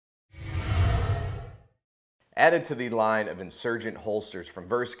Added to the line of Insurgent holsters from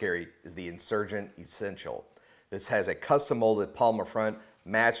Versacarry is the Insurgent Essential. This has a custom molded polymer front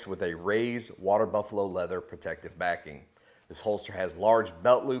matched with a raised water buffalo leather protective backing. This holster has large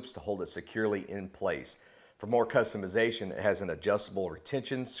belt loops to hold it securely in place. For more customization, it has an adjustable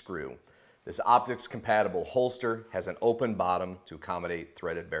retention screw. This optics compatible holster has an open bottom to accommodate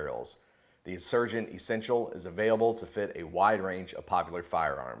threaded barrels. The Insurgent Essential is available to fit a wide range of popular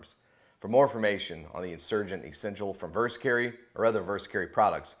firearms. For more information on the Insurgent Essential from Versacarry or other Versacarry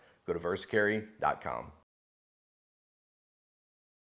products, go to versacarry.com.